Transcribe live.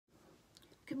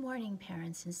Good morning,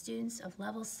 parents and students of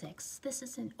Level 6. This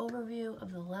is an overview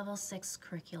of the Level 6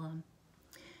 curriculum.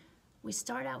 We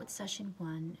start out with Session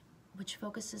 1, which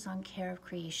focuses on care of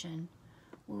creation.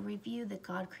 We'll review that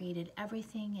God created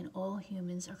everything and all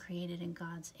humans are created in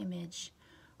God's image.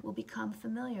 We'll become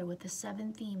familiar with the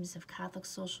 7 themes of Catholic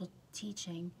social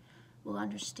teaching. We'll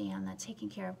understand that taking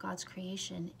care of God's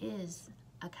creation is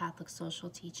a Catholic social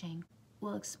teaching.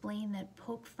 We'll explain that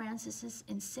Pope Francis's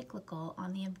encyclical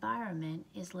on the environment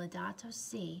is Laudato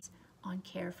Si, on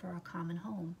care for our common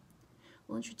home.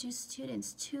 We'll introduce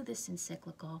students to this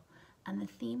encyclical, and the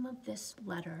theme of this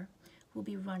letter will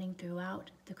be running throughout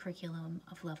the curriculum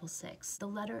of Level 6. The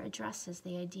letter addresses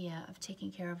the idea of taking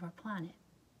care of our planet.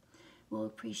 We'll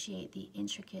appreciate the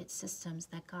intricate systems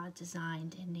that God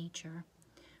designed in nature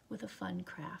with a fun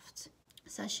craft.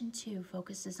 Session 2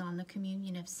 focuses on the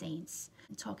communion of saints,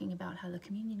 talking about how the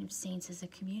communion of saints is a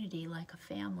community like a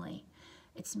family.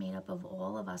 It's made up of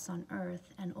all of us on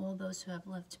earth and all those who have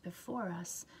lived before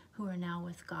us who are now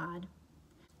with God.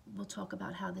 We'll talk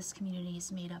about how this community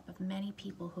is made up of many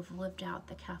people who've lived out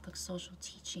the Catholic social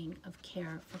teaching of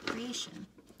care for creation.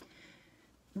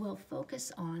 We'll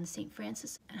focus on St.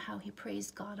 Francis and how he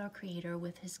praised God our Creator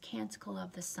with his Canticle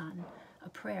of the Sun, a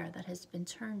prayer that has been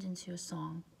turned into a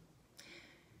song.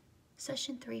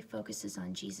 Session 3 focuses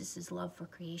on Jesus' love for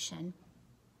creation,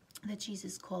 that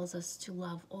Jesus calls us to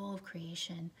love all of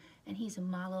creation, and he's a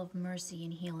model of mercy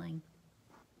and healing.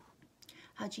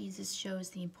 How Jesus shows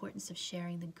the importance of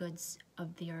sharing the goods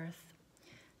of the earth,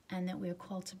 and that we are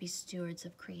called to be stewards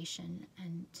of creation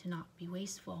and to not be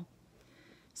wasteful.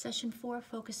 Session 4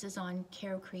 focuses on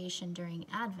care of creation during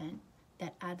Advent,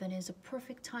 that Advent is a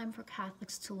perfect time for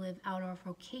Catholics to live out our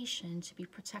vocation to be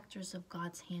protectors of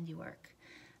God's handiwork,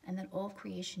 and that all of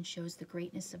creation shows the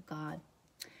greatness of God.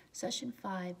 Session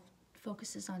 5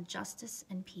 focuses on justice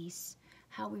and peace.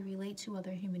 How we relate to other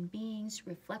human beings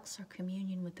reflects our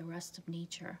communion with the rest of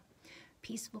nature.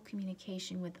 Peaceful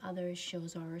communication with others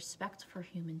shows our respect for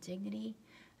human dignity,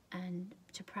 and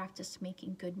to practice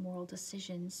making good moral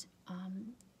decisions,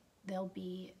 there'll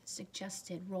be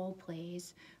suggested role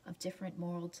plays of different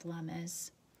moral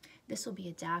dilemmas. This will be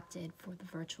adapted for the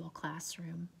virtual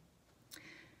classroom.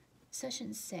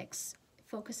 Session 6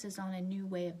 focuses on a new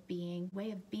way of being.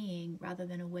 Way of being rather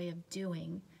than a way of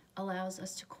doing allows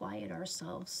us to quiet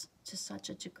ourselves to such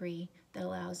a degree that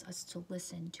allows us to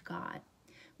listen to God.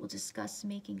 We'll discuss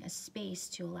making a space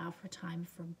to allow for time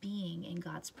for being in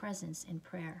God's presence in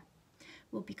prayer.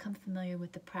 We'll become familiar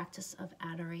with the practice of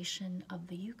adoration of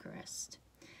the Eucharist,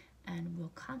 and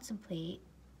we'll contemplate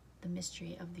the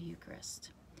mystery of the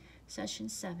Eucharist. Session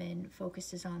 7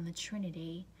 focuses on the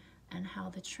Trinity and how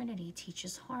the Trinity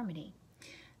teaches harmony.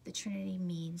 The Trinity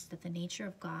means that the nature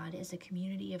of God is a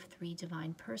community of 3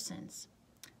 divine persons,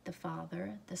 the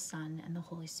Father, the Son, and the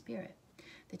Holy Spirit.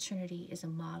 The Trinity is a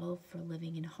model for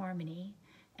living in harmony,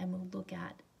 and we'll look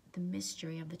at the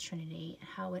mystery of the Trinity,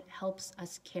 how it helps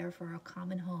us care for our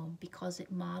common home because it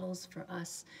models for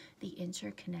us the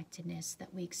interconnectedness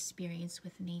that we experience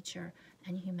with nature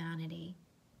and humanity.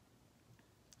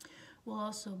 We'll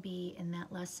also be in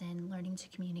that lesson learning to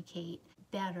communicate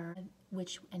better,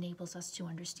 which enables us to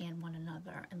understand one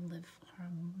another and live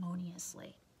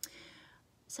harmoniously.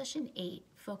 Session 8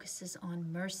 focuses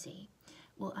on mercy.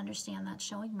 We'll understand that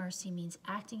showing mercy means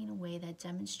acting in a way that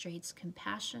demonstrates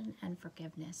compassion and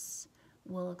forgiveness.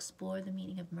 We'll explore the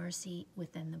meaning of mercy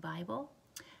within the Bible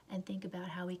and think about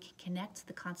how we can connect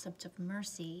the concept of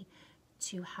mercy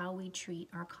to how we treat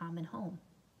our common home.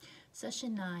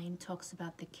 Session 9 talks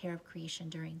about the care of creation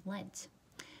during Lent.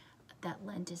 That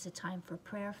Lent is a time for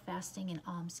prayer, fasting, and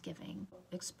almsgiving.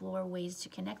 Explore ways to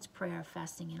connect prayer,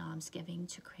 fasting, and almsgiving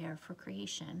to care for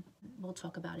creation. We'll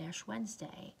talk about Ash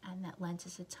Wednesday, and that Lent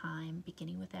is a time,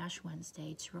 beginning with Ash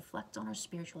Wednesday, to reflect on our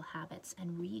spiritual habits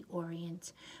and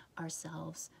reorient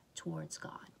ourselves towards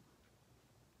God.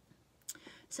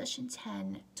 Session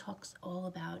 10 talks all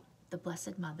about the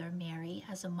Blessed Mother, Mary,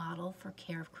 as a model for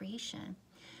care of creation.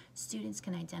 Students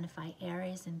can identify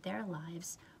areas in their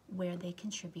lives where they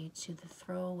contribute to the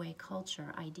throwaway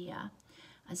culture idea.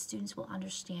 Students will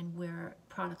understand where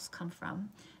products come from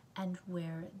and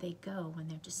where they go when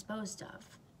they're disposed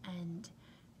of. And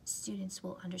students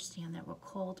will understand that we're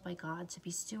called by God to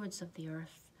be stewards of the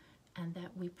earth, and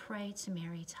that we pray to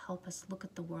Mary to help us look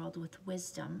at the world with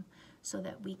wisdom so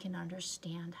that we can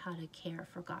understand how to care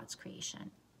for God's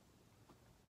creation.